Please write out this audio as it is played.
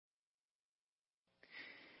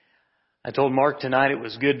I told Mark tonight it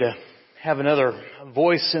was good to have another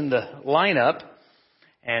voice in the lineup,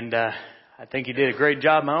 and I think he did a great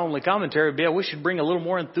job. My only commentary would be, we should bring a little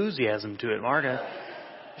more enthusiasm to it, Mark.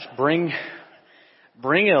 Just bring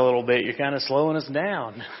it a little bit. You're kind of slowing us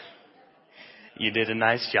down. You did a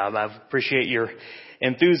nice job. I appreciate your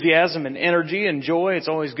enthusiasm and energy and joy. It's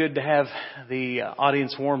always good to have the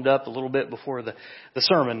audience warmed up a little bit before the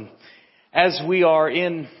sermon. As we are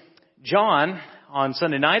in John on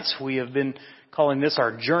Sunday nights, we have been calling this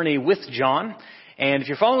our Journey with John. And if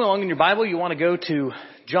you're following along in your Bible, you want to go to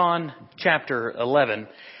John chapter 11,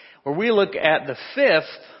 where we look at the fifth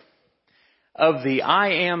of the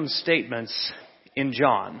I am statements in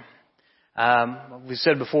John. We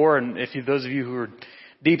said before, and those of you who are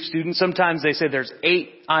deep students, sometimes they say there's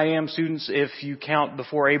 8 I am students if you count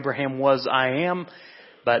before Abraham was I am.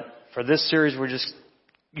 But for this series, we're just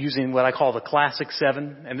using what I call the classic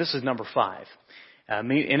 7, and this is number 5.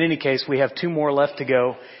 In any case, we have 2 more left to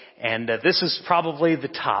go, and this is probably the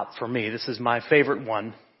top for me. This is my favorite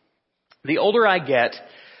one. The older I get,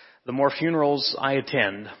 the more funerals I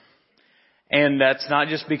attend. And that's not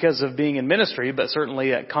just because of being in ministry, but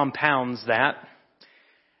certainly it compounds that.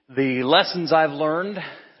 The lessons I've learned,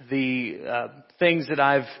 the things that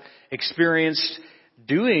I've experienced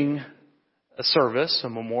doing a service, a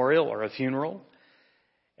memorial or a funeral,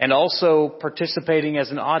 and also participating as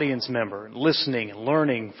an audience member, listening and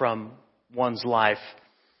learning from one's life.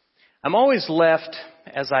 I'm always left,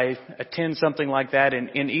 as I attend something like that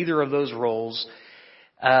in either of those roles,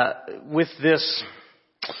 with this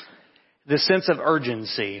sense of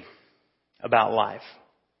urgency about life,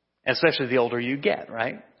 especially the older you get,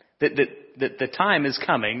 right? That the time is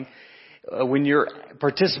coming when you're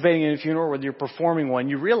participating in a funeral, whether you're performing one,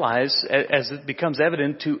 you realize, as it becomes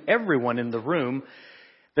evident to everyone in the room,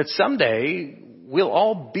 that someday we'll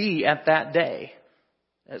all be at that day.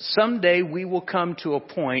 That someday we will come to a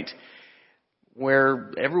point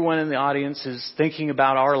where everyone in the audience is thinking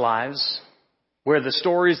about our lives, where the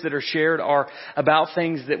stories that are shared are about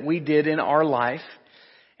things that we did in our life.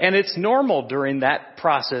 And it's normal during that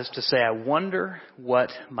process to say, I wonder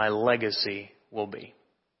what my legacy will be.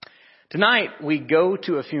 Tonight we go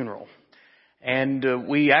to a funeral, and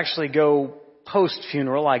we actually go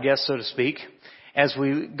post-funeral, I guess, so to speak, as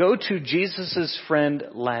we go to Jesus' friend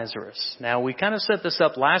Lazarus. Now, we kind of set this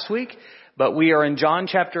up last week, but we are in John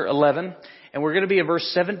chapter 11, and we're going to be at verse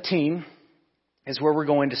 17 is where we're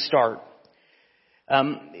going to start.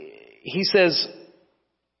 He says,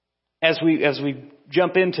 as we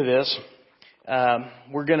jump into this,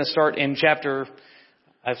 we're going to start in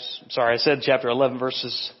I said chapter 11,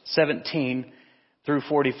 verses 17 through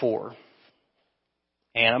 44.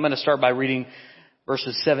 And I'm going to start by reading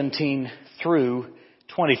verses 17 through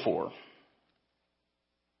 24.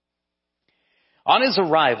 On his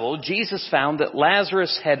arrival, Jesus found that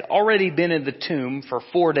Lazarus had already been in the tomb for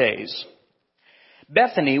 4 days.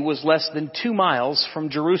 Bethany was less than 2 miles from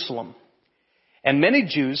Jerusalem, and many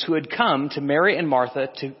Jews who had come to Mary and Martha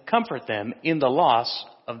to comfort them in the loss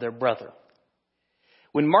of their brother.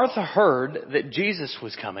 When Martha heard that Jesus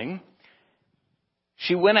was coming,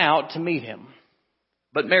 she went out to meet him,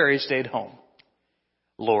 but Mary stayed home.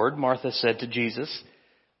 Lord, Martha said to Jesus,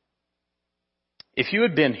 if you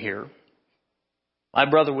had been here, my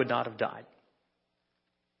brother would not have died.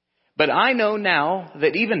 But I know now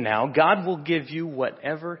that even now, God will give you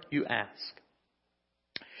whatever you ask.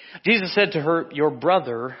 Jesus said to her, your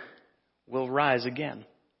brother will rise again.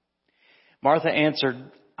 Martha answered,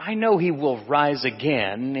 I know he will rise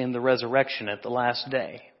again in the resurrection at the last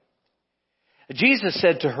day. Jesus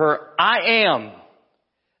said to her, I am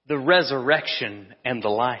the resurrection and the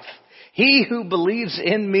life. He who believes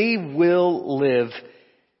in me will live,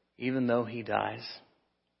 even though he dies.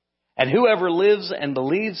 And whoever lives and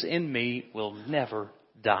believes in me will never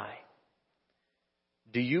die.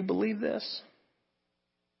 Do you believe this?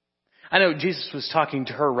 I know Jesus was talking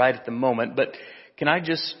to her right at the moment, but can I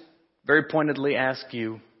just very pointedly ask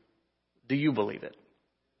you, do you believe it?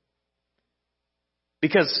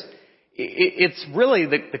 Because it's really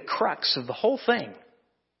the crux of the whole thing.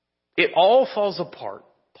 It all falls apart.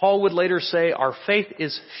 Paul would later say our faith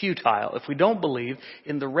is futile if we don't believe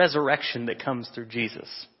in the resurrection that comes through Jesus.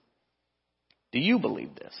 Do you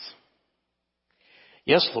believe this?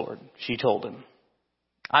 Yes, Lord, she told him.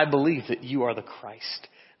 I believe that you are the Christ,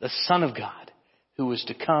 the Son of God, who was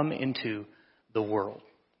to come into the world.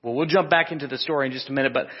 Well, we'll jump back into the story in just a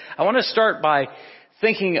minute, but I want to start by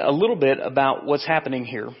thinking a little bit about what's happening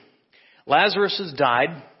here. Lazarus has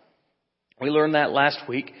died. We learned that last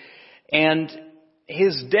week. And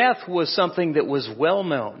his death was something that was well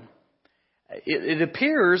known. It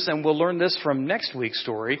appears, and we'll learn this from next week's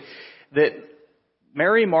story, that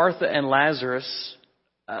Mary, Martha, and Lazarus,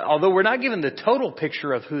 although we're not given the total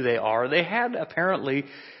picture of who they are, they had apparently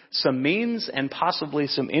some means and possibly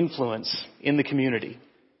some influence in the community.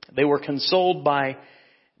 They were consoled by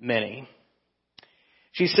many.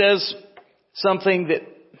 She says something that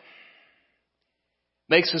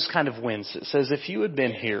makes us kind of wince. It says, if you had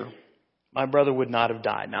been here, my brother would not have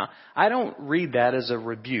died. Now, I don't read that as a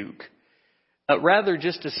rebuke, but rather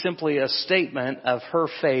just as simply a statement of her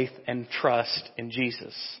faith and trust in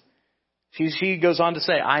Jesus. She goes on to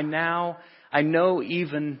say, I know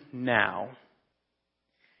even now,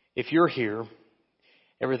 if you're here,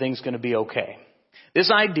 everything's going to be okay.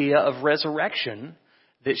 This idea of resurrection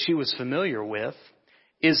that she was familiar with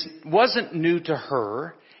wasn't new to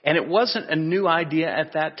her, and it wasn't a new idea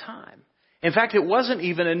at that time. In fact, it wasn't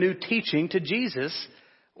even a new teaching to Jesus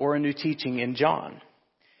or a new teaching in John.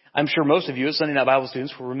 I'm sure most of you as Sunday Night Bible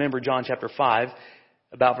students will remember John chapter 5,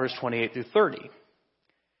 about verse 28 through 30,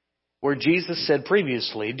 where Jesus said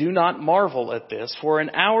previously, do not marvel at this, for an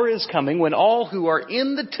hour is coming when all who are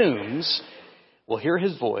in the tombs will hear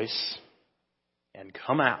his voice and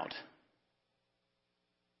come out.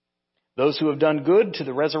 Those who have done good to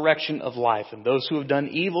the resurrection of life, and those who have done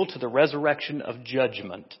evil to the resurrection of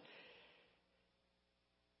judgment.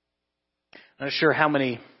 I'm not sure how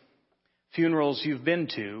many funerals you've been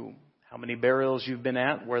to, how many burials you've been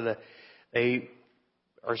at, where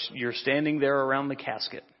you're standing there around the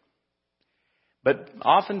casket. But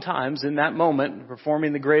oftentimes in that moment,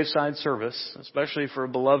 performing the graveside service, especially for a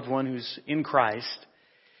beloved one who's in Christ,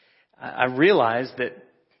 I realized that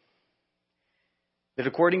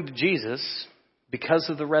according to Jesus, because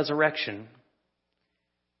of the resurrection,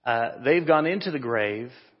 they've gone into the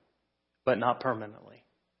grave, but not permanently.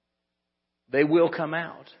 They will come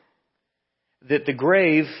out. That the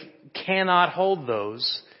grave cannot hold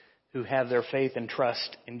those who have their faith and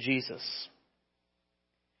trust in Jesus.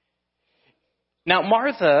 Now,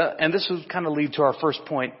 Martha, and this will kind of lead to our first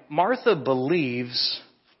point, Martha believes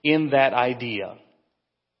in that idea.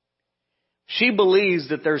 She believes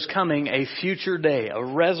that there's coming a future day, a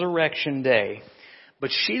resurrection day,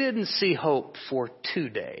 but she didn't see hope for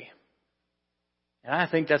today. And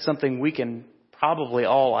I think that's something we can probably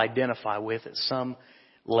all identify with at some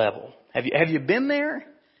level. Have you been there?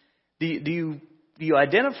 Do you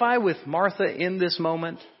identify with Martha in this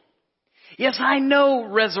moment? Yes, I know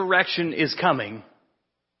resurrection is coming,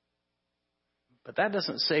 but that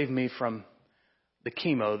doesn't save me from the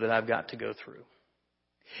chemo that I've got to go through.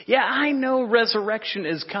 Yeah, I know resurrection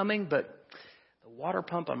is coming, but the water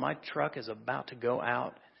pump on my truck is about to go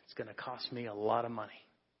out. It's going to cost me a lot of money.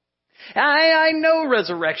 I know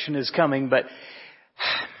resurrection is coming, but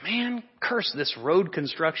man, curse this road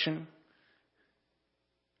construction.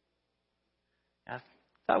 I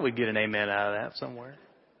thought we'd get an amen out of that somewhere.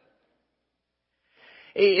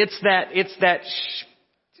 It's that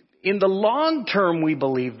in the long term we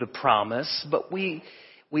believe the promise, but we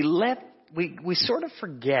sort of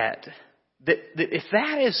forget that if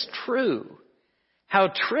that is true,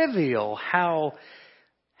 how trivial, how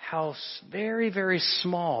very, very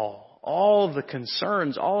small all of the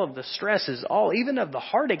concerns, all of the stresses, even of the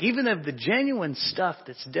heartache, even of the genuine stuff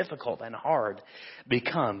that's difficult and hard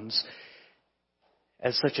becomes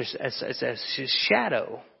as such a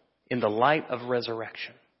shadow in the light of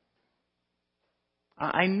resurrection.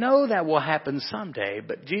 I know that will happen someday,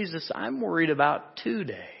 but Jesus, I'm worried about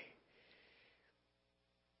today.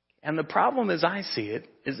 And the problem as I see it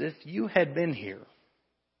is if you had been here,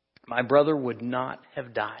 my brother would not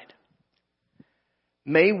have died.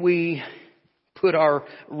 May we put our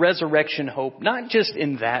resurrection hope not just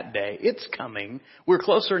in that day. It's coming. We're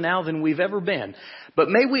closer now than we've ever been. But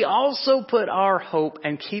may we also put our hope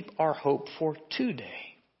and keep our hope for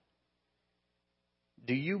today.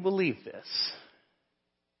 Do you believe this?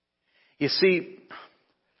 You see,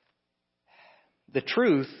 the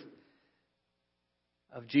truth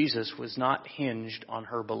of Jesus was not hinged on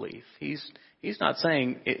her belief. He's not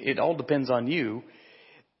saying it all depends on you,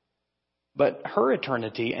 but her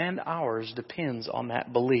eternity and ours depends on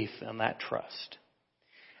that belief and that trust.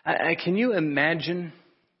 Can you imagine?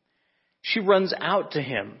 She runs out to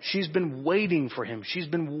him. She's been waiting for him. She's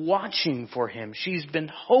been watching for him. She's been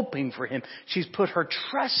hoping for him. She's put her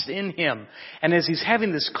trust in him. And as he's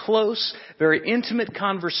having this close, very intimate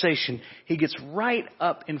conversation, he gets right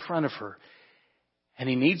up in front of her. And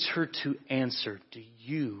he needs her to answer, do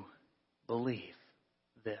you believe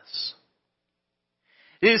this?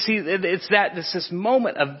 You see, it's this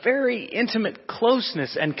moment of very intimate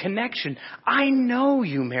closeness and connection. I know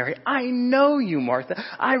you, Mary. I know you, Martha.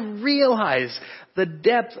 I realize the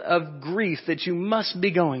depth of grief that you must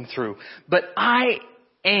be going through. But I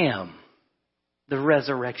am the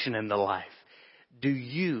resurrection, and the life. Do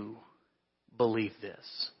you believe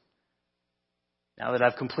this? Now that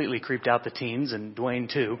I've completely creeped out the teens, and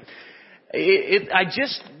Dwayne too, I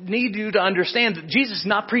just need you to understand that Jesus is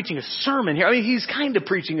not preaching a sermon here. I mean, he's kind of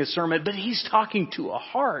preaching a sermon, but he's talking to a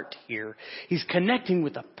heart here. He's connecting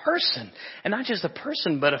with a person, and not just a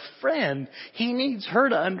person, but a friend. He needs her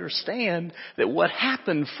to understand that what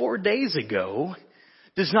happened 4 days ago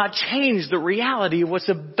does not change the reality of what's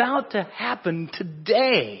about to happen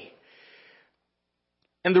today.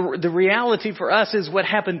 And the reality for us is what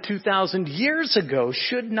happened 2,000 years ago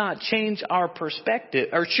should not change our perspective,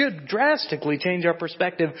 or should drastically change our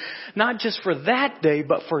perspective, not just for that day,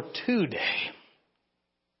 but for today.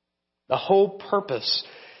 The whole purpose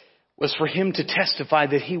was for him to testify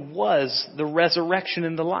that he was the resurrection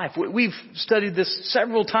and the life. We've studied this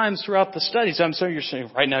several times throughout the study. So I'm sorry you're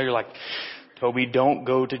saying right now, you're like, Toby, don't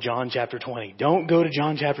go to John chapter 20. Don't go to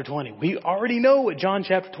John chapter 20. We already know what John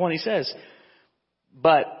chapter 20 says.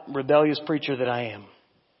 But, rebellious preacher that I am,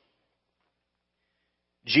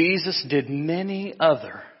 Jesus did many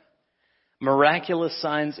other miraculous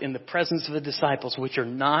signs in the presence of the disciples which are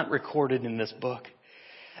not recorded in this book.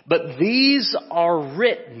 But these are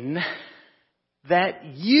written that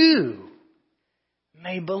you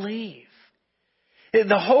may believe.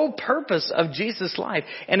 The whole purpose of Jesus' life,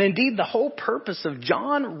 and indeed the whole purpose of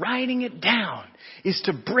John writing it down, is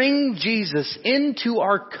to bring Jesus into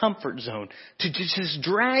our comfort zone, to just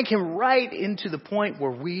drag him right into the point where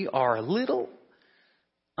we are a little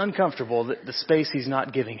uncomfortable, the space he's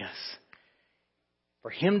not giving us.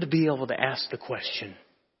 For him to be able to ask the question,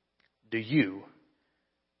 do you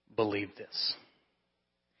believe this?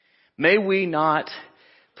 May we not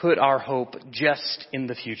put our hope just in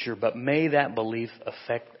the future, but may that belief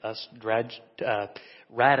affect us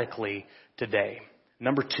radically today.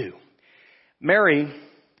 Number 2, Mary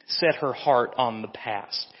set her heart on the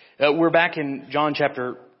past. We're back in John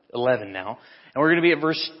chapter 11 now, and we're going to be at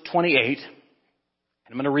verse 28, and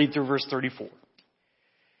I'm going to read through verse 34.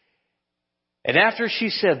 And after she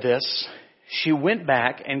said this, she went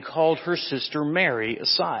back and called her sister Mary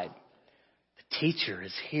aside. The teacher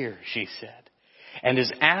is here, she said, and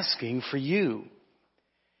is asking for you.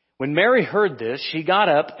 When Mary heard this, she got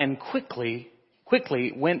up and quickly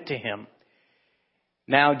went to him.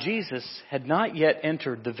 Now Jesus had not yet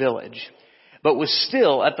entered the village, but was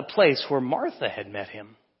still at the place where Martha had met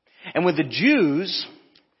him. And when the Jews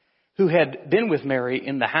who had been with Mary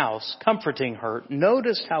in the house, comforting her,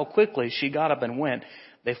 noticed how quickly she got up and went,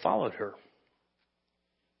 they followed her,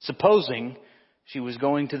 supposing she was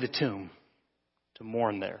going to the tomb to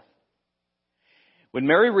mourn there. When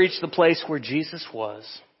Mary reached the place where Jesus was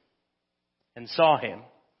and saw him,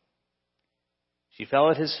 she fell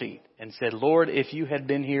at his feet and said, Lord, if you had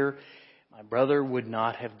been here, my brother would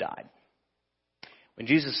not have died. When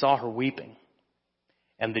Jesus saw her weeping,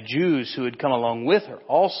 and the Jews who had come along with her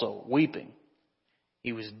also weeping,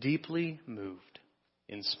 he was deeply moved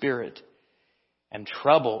in spirit and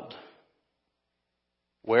troubled.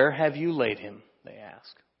 Where have you laid him? They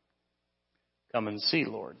asked. Come and see,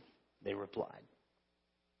 Lord, they replied.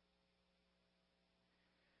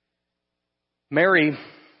 Mary,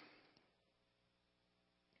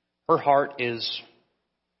 her heart is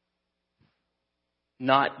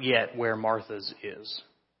not yet where Martha's is.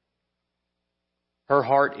 Her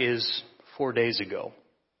heart is 4 days ago.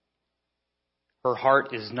 Her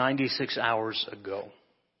heart is 96 hours ago.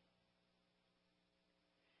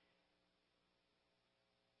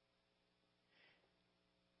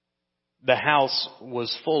 The house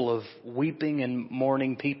was full of weeping and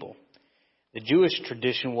mourning people. The Jewish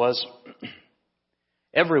tradition was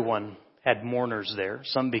everyone had mourners there,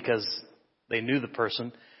 some because they knew the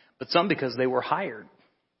person, but some because they were hired.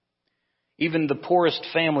 Even the poorest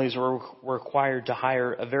families were required to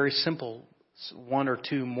hire a very simple 1 or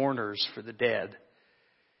 2 mourners for the dead.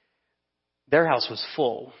 Their house was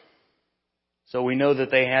full. So we know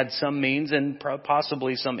that they had some means and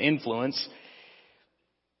possibly some influence.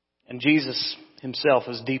 And Jesus himself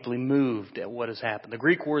is deeply moved at what has happened. The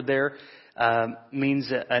Greek word there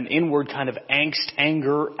means an inward kind of angst,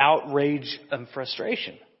 anger, outrage, and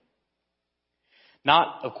frustration.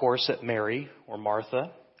 Not, of course, at Mary or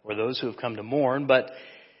Martha or those who have come to mourn, but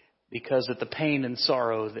because of the pain and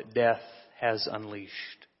sorrow that death has unleashed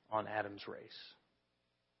on Adam's race.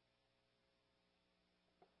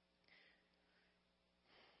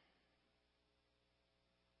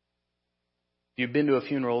 If you've been to a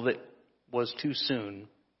funeral that was too soon,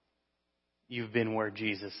 you've been where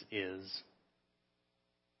Jesus is.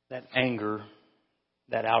 That anger,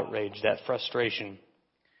 that outrage, that frustration,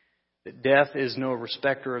 that death is no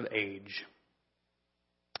respecter of age.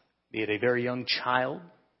 be it a very young child,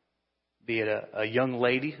 be it a young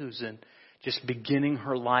lady who's just beginning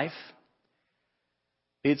her life,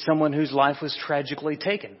 be it someone whose life was tragically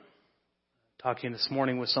taken. Talking this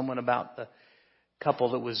morning with someone about the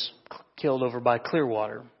couple that was killed over by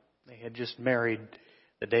Clearwater. They had just married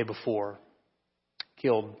the day before,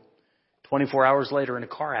 killed 24 hours later in a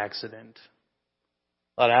car accident.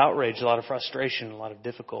 A lot of outrage, a lot of frustration, a lot of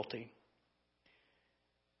difficulty.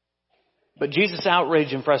 But Jesus'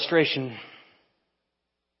 outrage and frustration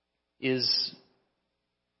is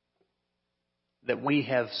that we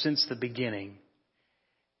have, since the beginning,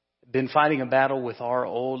 been fighting a battle with our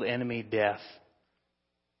old enemy, death,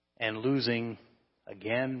 and losing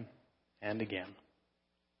again and again.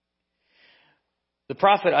 The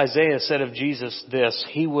prophet Isaiah said of Jesus this: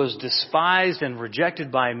 He was despised and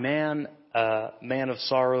rejected by man, a man of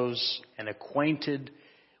sorrows and acquainted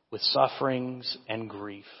with sufferings and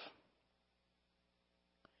grief.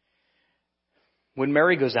 When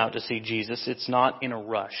Mary goes out to see Jesus, it's not in a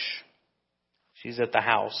rush. She's at the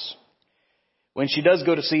house. When she does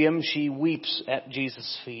go to see him, she weeps at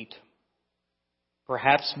Jesus' feet.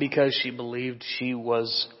 Perhaps because she believed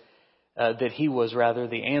that he was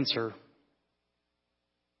the answer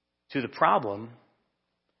to the problem,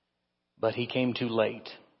 but he came too late.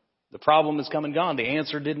 The problem has come and gone. The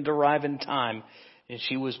answer didn't arrive in time, and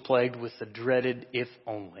she was plagued with the dreaded if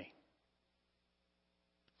only.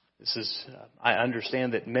 I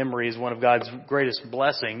understand that memory is one of God's greatest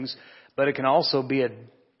blessings, but it can also be a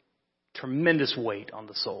tremendous weight on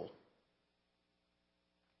the soul.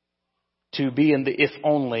 To be in the if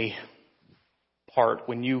only part,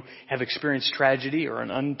 when you have experienced tragedy or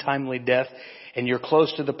an untimely death and you're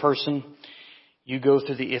close to the person, you go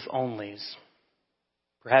through the if onlys.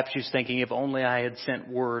 Perhaps she's thinking, if only I had sent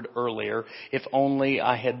word earlier, if only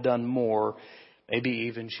I had done more. Maybe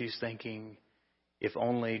even she's thinking, if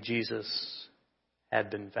only Jesus had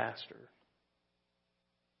been faster.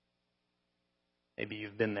 Maybe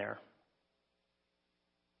you've been there.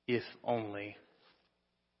 If only.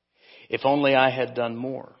 If only I had done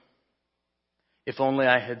more. If only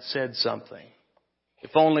I had said something.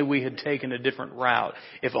 If only we had taken a different route.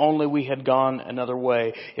 If only we had gone another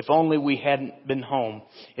way. If only we hadn't been home.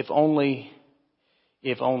 If only.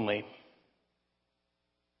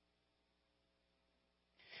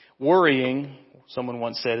 Worrying, someone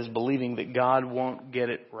once said, is believing that God won't get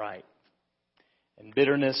it right. And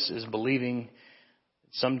bitterness is believing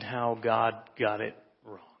that somehow God got it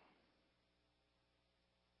wrong.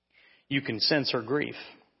 You can sense her grief.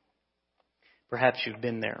 Perhaps you've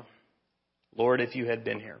been there. Lord, if you had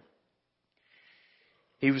been here.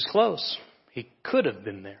 He was close. He could have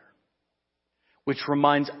been there. Which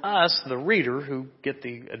reminds us, the reader, who get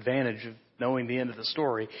the advantage of knowing the end of the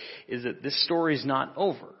story, is that this story is not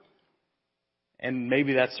over. And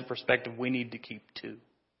maybe that's the perspective we need to keep too.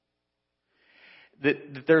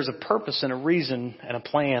 That there's a purpose and a reason and a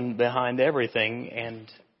plan behind everything,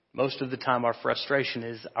 and most of the time our frustration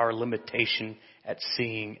is our limitation at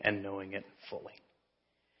seeing and knowing it fully.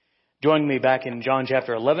 Join me back in John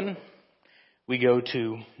chapter 11. We go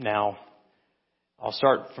to now, I'll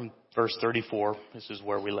start from verse 34. This is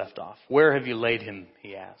where we left off. Where have you laid him?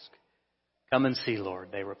 He asked. Come and see, Lord,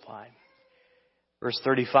 they replied. Verse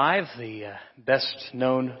 35, the best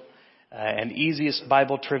known and easiest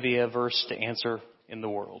Bible trivia verse to answer in the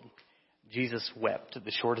world. Jesus wept,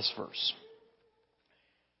 the shortest verse.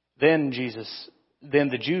 Then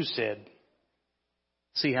the Jews said,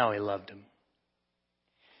 see how he loved him.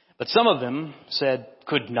 But some of them said,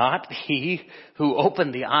 could not he who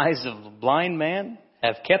opened the eyes of the blind man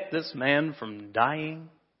have kept this man from dying?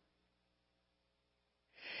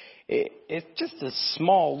 It's just a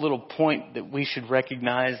small little point that we should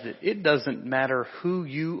recognize, that it doesn't matter who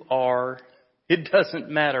you are. It doesn't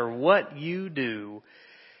matter what you do.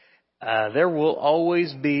 There will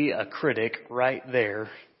always be a critic right there.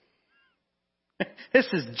 This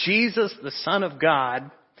is Jesus, the Son of God,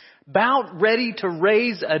 about ready to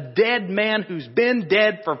raise a dead man who's been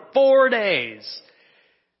dead for 4 days.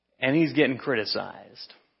 And he's getting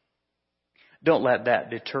criticized. Don't let that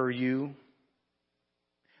deter you.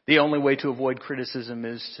 The only way to avoid criticism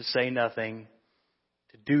is to say nothing,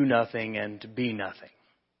 to do nothing, and to be nothing.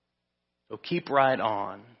 So keep right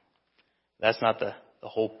on. That's not the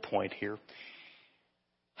whole point here.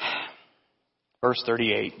 Verse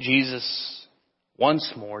 38, Jesus,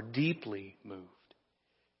 once more deeply moved,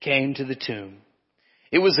 came to the tomb.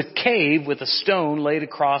 It was a cave with a stone laid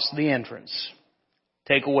across the entrance.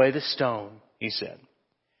 Take away the stone, he said.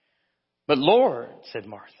 But Lord, said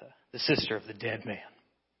Martha, the sister of the dead man.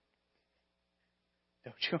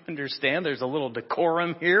 Don't you understand? There's a little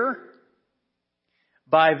decorum here.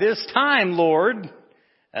 "By this time, Lord,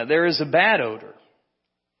 there is a bad odor,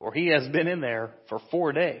 for he has been in there for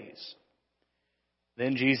 4 days."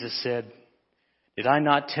 Then Jesus said, "Did I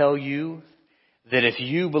not tell you that if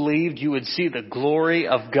you believed, you would see the glory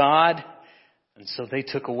of God?" And so they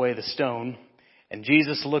took away the stone. And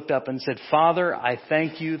Jesus looked up and said, "Father, I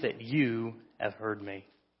thank you that you have heard me.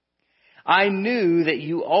 I knew that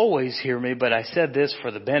you always hear me, but I said this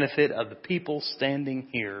for the benefit of the people standing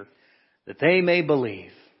here, that they may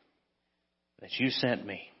believe that you sent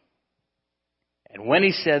me." And when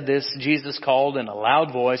he said this, Jesus called in a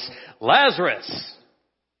loud voice, "Lazarus,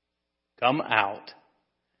 come out."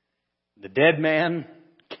 The dead man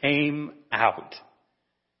came out,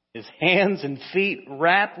 his hands and feet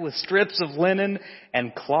wrapped with strips of linen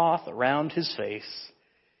and cloth around his face.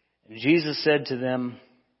 And Jesus said to them,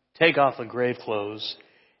 "Take off the grave clothes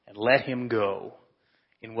and let him go,"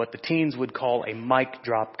 in what the teens would call a mic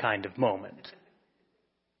drop kind of moment.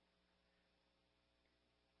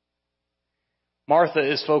 Martha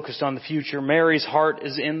is focused on the future. Mary's heart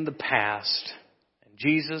is in the past. And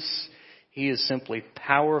Jesus, he is simply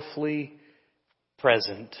powerfully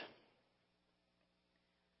present.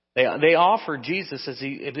 They offer Jesus as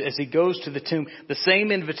he goes to the tomb the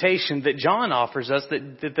same invitation that John offers us,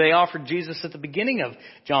 that they offered Jesus at the beginning of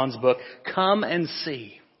John's book. "Come and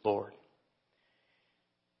see, Lord."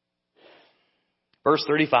 Verse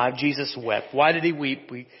 35, Jesus wept. Why did he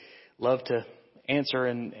weep? We love to answer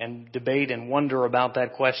and debate and wonder about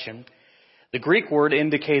that question. The Greek word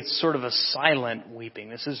indicates sort of a silent weeping.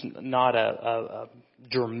 This is not a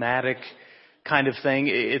dramatic kind of thing.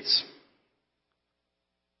 It's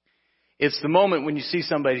the moment when you see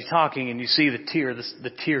somebody talking and you see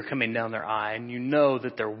the tear coming down their eye, and you know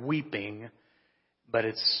that they're weeping, but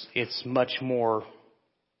it's much more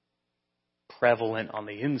prevalent on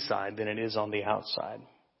the inside than it is on the outside.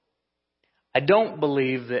 I don't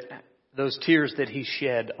believe that those tears that he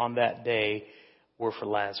shed on that day were for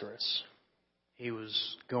Lazarus. He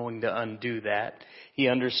was going to undo that. He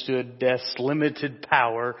understood death's limited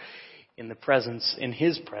power in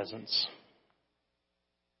his presence.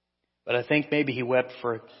 But I think maybe he wept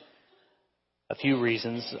for a few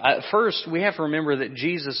reasons. First, we have to remember that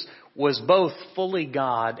Jesus was both fully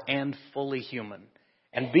God and fully human.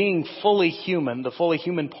 And being fully human, the fully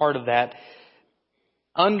human part of that,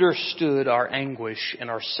 understood our anguish and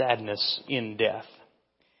our sadness in death.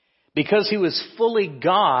 Because he was fully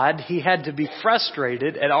God, he had to be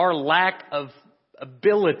frustrated at our lack of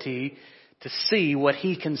ability to see what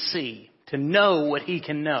he can see, to know what he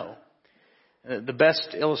can know. The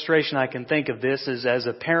best illustration I can think of this is as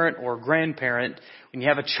a parent or grandparent, when you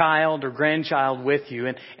have a child or grandchild with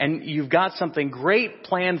you, and you've got something great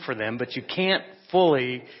planned for them, but you can't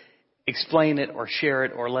fully explain it or share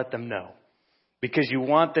it or let them know, because you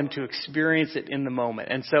want them to experience it in the moment.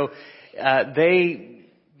 And so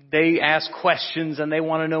they ask questions and they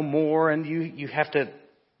want to know more, and you have to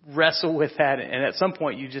wrestle with that. And at some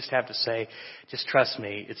point you just have to say, just trust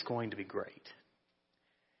me, it's going to be great.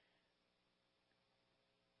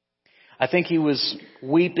 I think he was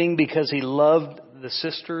weeping because he loved the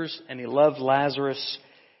sisters and he loved Lazarus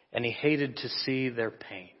and he hated to see their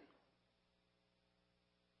pain.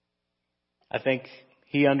 I think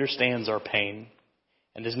he understands our pain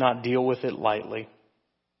and does not deal with it lightly.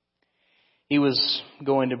 He was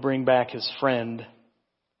going to bring back his friend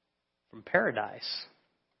from paradise.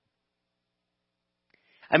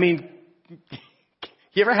 I mean,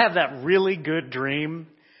 you ever have that really good dream?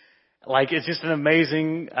 Like, it's just an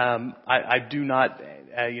amazing, I do not,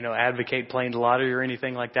 advocate playing the lottery or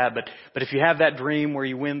anything like that. But if you have that dream where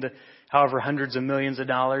you win however hundreds of millions of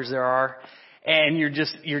dollars there are, and you're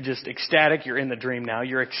just ecstatic, you're in the dream now.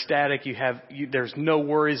 You're ecstatic. There's no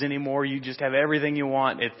worries anymore. You just have everything you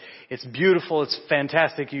want. It's beautiful. It's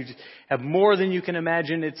fantastic. You have more than you can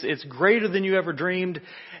imagine. It's greater than you ever dreamed.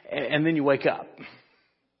 And then you wake up.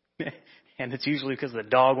 And it's usually because the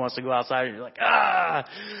dog wants to go outside and you're like, can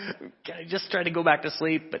I just try to go back to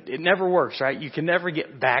sleep? But it never works, right? You can never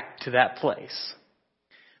get back to that place.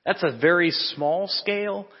 That's a very small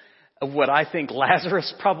scale of what I think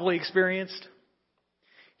Lazarus probably experienced.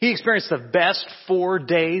 He experienced the best 4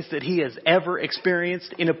 days that he has ever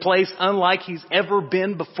experienced in a place unlike he's ever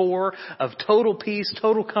been before, of total peace,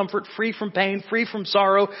 total comfort, free from pain, free from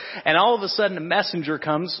sorrow. And all of a sudden a messenger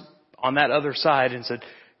comes on that other side and said,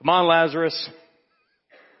 "Come on, Lazarus."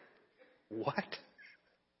 What?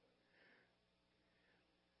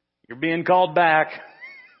 You're being called back.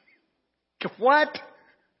 What?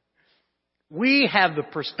 We have the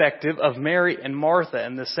perspective of Mary and Martha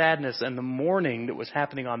and the sadness and the mourning that was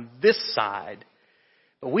happening on this side.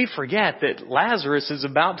 But we forget that Lazarus is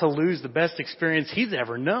about to lose the best experience he's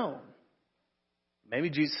ever known. Maybe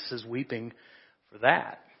Jesus is weeping for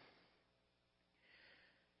that.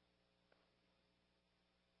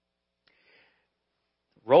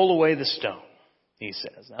 Roll away the stone, he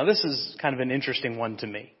says. Now this is kind of an interesting one to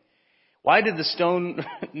me. Why did the stone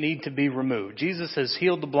need to be removed? Jesus has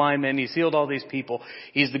healed the blind man. He's healed all these people.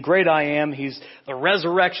 He's the great I am. He's the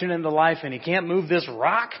resurrection and the life, and he can't move this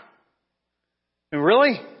rock? And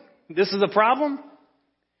really? This is a problem?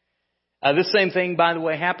 This same thing, by the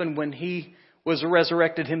way, happened when he was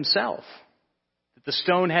resurrected himself. The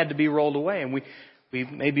stone had to be rolled away. And we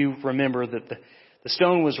maybe remember that the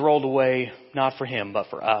stone was rolled away not for him, but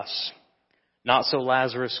for us. Not so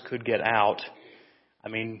Lazarus could get out. I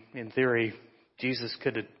mean, in theory, Jesus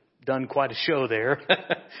could have done quite a show there.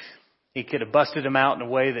 He could have busted him out in a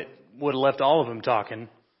way that would have left all of them talking.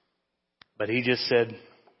 But he just said,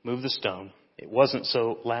 move the stone. It wasn't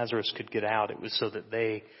so Lazarus could get out. It was so that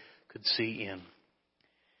they could see in.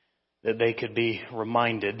 That they could be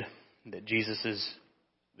reminded that Jesus is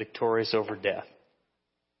victorious over death.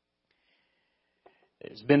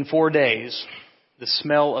 It's been 4 days. The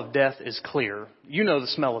smell of death is clear. You know the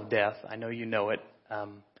smell of death. I know you know it.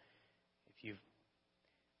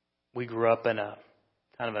 We grew up in a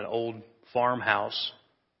kind of an old farmhouse,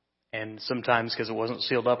 and sometimes because it wasn't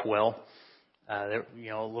sealed up well, a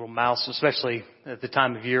little mouse, especially at the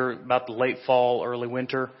time of year, about the late fall, early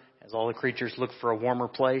winter, as all the creatures look for a warmer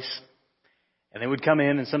place, and they would come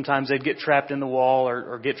in, and sometimes they'd get trapped in the wall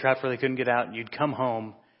or get trapped where they couldn't get out, and you'd come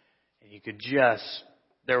home, and you could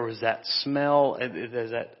there was that smell,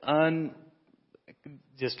 there's that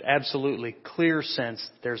just absolutely clear sense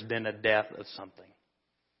that there's been a death of something.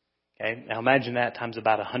 Okay, now imagine that times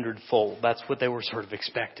about 100-fold. That's what they were sort of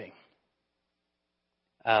expecting.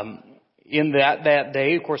 In that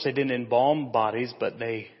day, of course, they didn't embalm bodies, but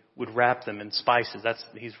they would wrap them in spices.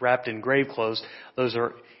 He's wrapped in grave clothes. Those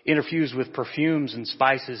are interfused with perfumes and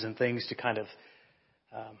spices and things to kind of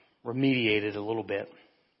remediate it a little bit,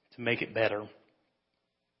 to make it better.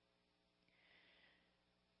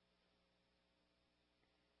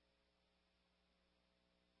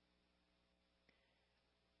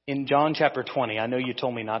 In John chapter 20, I know you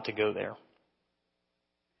told me not to go there.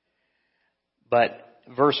 But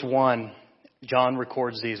verse 1, John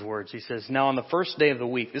records these words. He says, now on the first day of the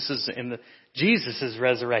week, this is in Jesus'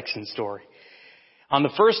 resurrection story. On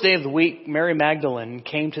the first day of the week, Mary Magdalene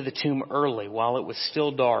came to the tomb early while it was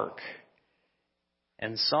still dark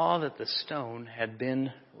and saw that the stone had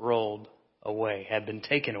been rolled away, had been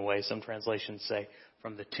taken away, some translations say,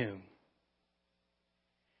 from the tomb.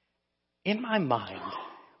 In my mind,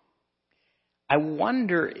 I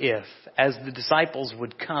wonder if, as the disciples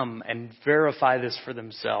would come and verify this for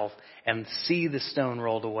themselves and see the stone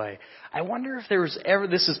rolled away, I wonder if there was ever,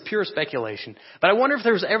 this is pure speculation, but I wonder if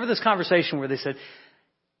there was ever this conversation where they said,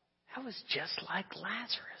 that was just like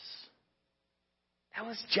Lazarus. That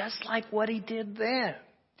was just like what he did then.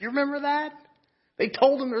 Do you remember that? They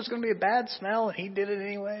told him there was going to be a bad smell and he did it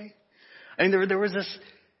anyway. I mean, there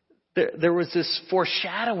was this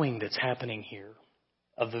foreshadowing that's happening here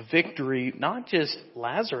of the victory, not just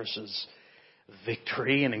Lazarus's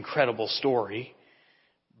victory, an incredible story,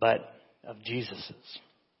 but of Jesus's.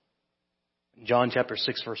 In John chapter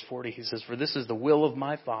 6, verse 40, he says, for this is the will of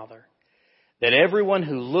my Father, that everyone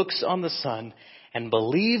who looks on the Son and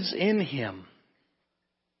believes in him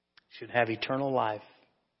should have eternal life.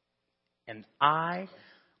 And I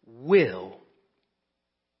will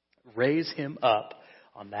raise him up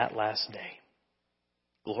on that last day.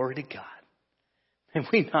 Glory to God. And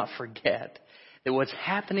we not forget that what's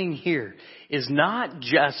happening here is not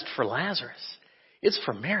just for Lazarus. It's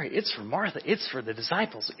for Mary. It's for Martha. It's for the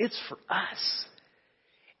disciples. It's for us.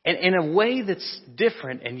 And in a way that's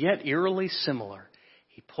different and yet eerily similar,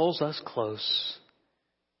 he pulls us close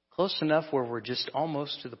enough where we're just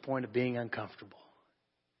almost to the point of being uncomfortable.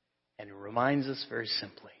 And he reminds us very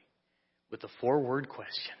simply with a 4-word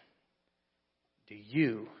question. Do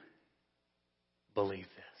you believe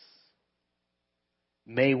this?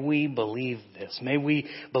 May we believe this. May we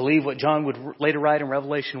believe what John would later write in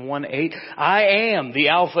Revelation 1:8. I am the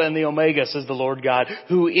Alpha and the Omega, says the Lord God,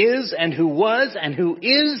 who is and who was and who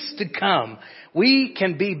is to come. We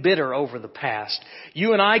can be bitter over the past.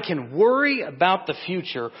 You and I can worry about the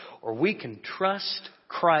future, or we can trust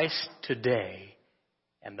Christ today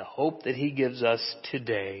and the hope that he gives us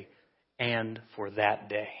today and for that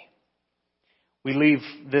day. We leave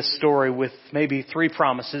this story with maybe 3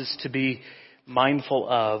 promises to be mindful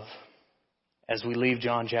of as we leave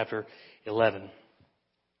John chapter 11.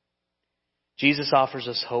 Jesus offers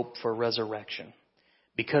us hope for resurrection.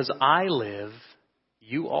 Because I live,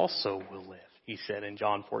 you also will live, he said in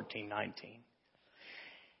John 14:19.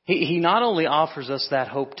 He not only offers us that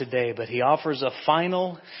hope today, but he offers a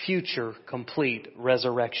final, future, complete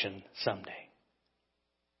resurrection someday.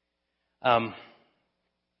 I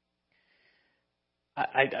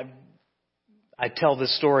tell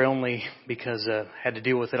this story only because I had to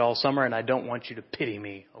deal with it all summer, and I don't want you to pity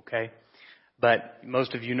me, okay? But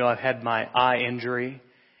most of you know I've had my eye injury,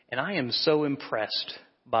 and I am so impressed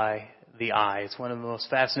by the eye. It's one of the most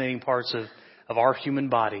fascinating parts of our human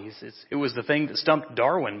bodies. It was the thing that stumped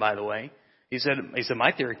Darwin, by the way. He said,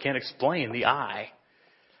 my theory can't explain the eye.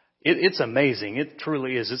 It's amazing. It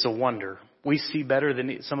truly is. It's a wonder. We see better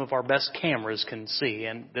than some of our best cameras can see,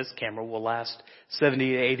 and this camera will last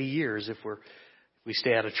 70 to 80 years if we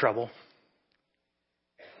stay out of trouble.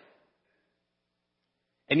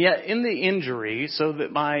 And yet, in the injury, so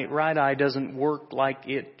that my right eye doesn't work like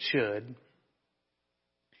it should,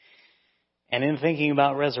 and in thinking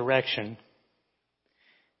about resurrection,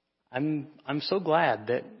 I'm so glad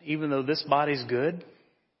that even though this body's good,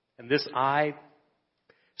 and this eye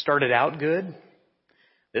started out good,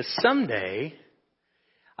 that someday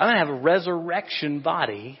I'm going to have a resurrection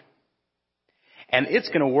body, and it's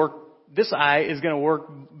going to work, this eye is going to work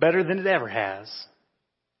better than it ever has.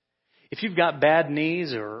 If you've got bad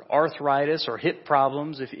knees or arthritis or hip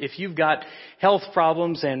problems, if you've got health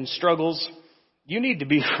problems and struggles, you need to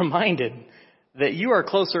be reminded that you are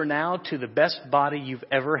closer now to the best body you've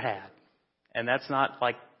ever had. And that's not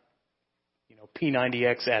like,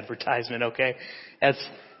 P90X advertisement, okay?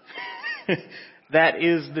 That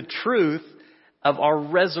is the truth of our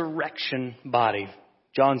resurrection body.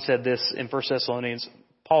 John said this in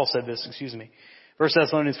Paul said this, 1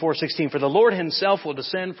 Thessalonians 4:16, for the Lord himself will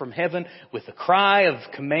descend from heaven with the cry of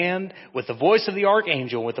command, with the voice of the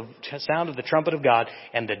archangel, with the sound of the trumpet of God,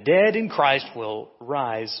 and the dead in Christ will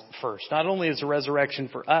rise first. Not only is the resurrection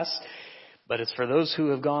for us, but it's for those who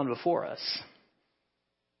have gone before us.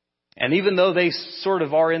 And even though they sort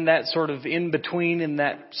of are in that sort of in between, in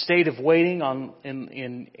that state of waiting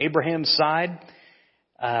in Abraham's side,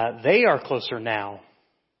 they are closer now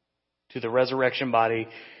to the resurrection body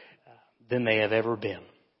than they have ever been.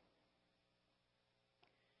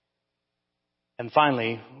 And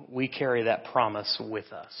finally, we carry that promise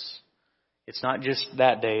with us. It's not just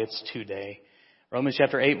that day, it's today. Romans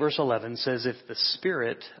chapter 8 verse 11 says, if the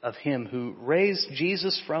Spirit of him who raised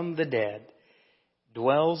Jesus from the dead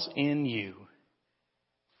dwells in you,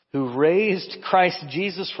 who raised Christ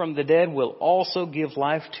Jesus from the dead will also give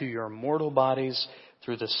life to your mortal bodies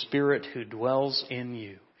through the Spirit who dwells in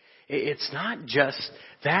you. It's not just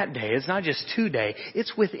that day. It's not just today.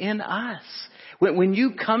 It's within us. When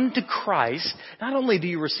you come to Christ, not only do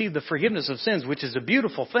you receive the forgiveness of sins, which is a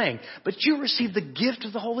beautiful thing, but you receive the gift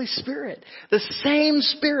of the Holy Spirit. The same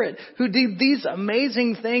Spirit who did these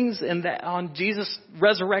amazing things on Jesus'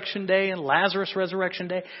 resurrection day and Lazarus' resurrection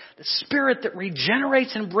day, the Spirit that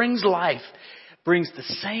regenerates and brings life, brings the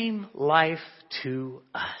same life to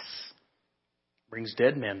us. Brings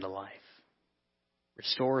dead men to life.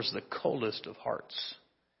 Restores the coldest of hearts.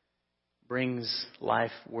 Brings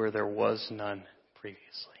life where there was none previously.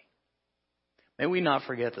 May we not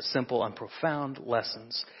forget the simple and profound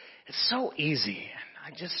lessons. It's so easy.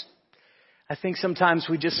 I think sometimes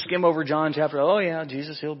we just skim over John chapter. Oh yeah,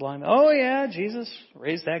 Jesus healed blind men. Oh yeah, Jesus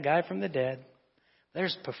raised that guy from the dead.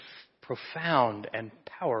 There's profound and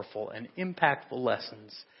powerful and impactful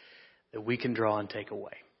lessons that we can draw and take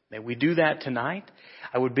away. May we do that tonight.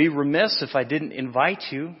 I would be remiss if I didn't invite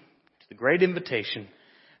you to the great invitation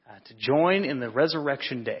to join in the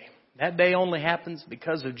resurrection day. That day only happens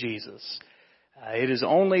because of Jesus. It is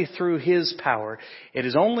only through His power. It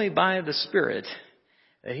is only by the Spirit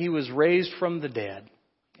that He was raised from the dead.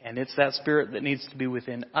 And it's that Spirit that needs to be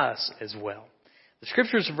within us as well. The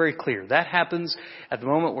Scriptures are very clear. That happens at the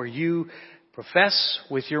moment where you profess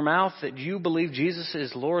with your mouth that you believe Jesus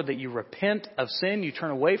is Lord, that you repent of sin, you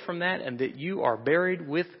turn away from that, and that you are buried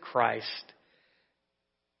with Christ,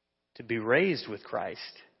 to be raised with Christ,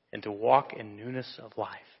 and to walk in newness of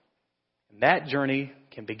life. And that journey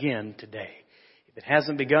can begin today. If it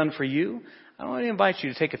hasn't begun for you, I want to invite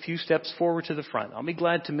you to take a few steps forward to the front. I'll be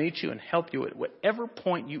glad to meet you and help you at whatever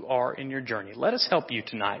point you are in your journey. Let us help you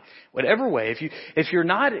tonight, whatever way. If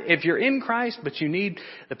you're in Christ, but you need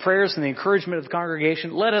the prayers and the encouragement of the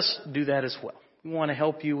congregation, let us do that as well. We want to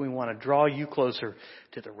help you. We want to draw you closer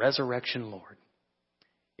to the resurrection Lord.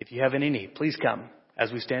 If you have any need, please come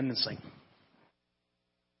as we stand and sing.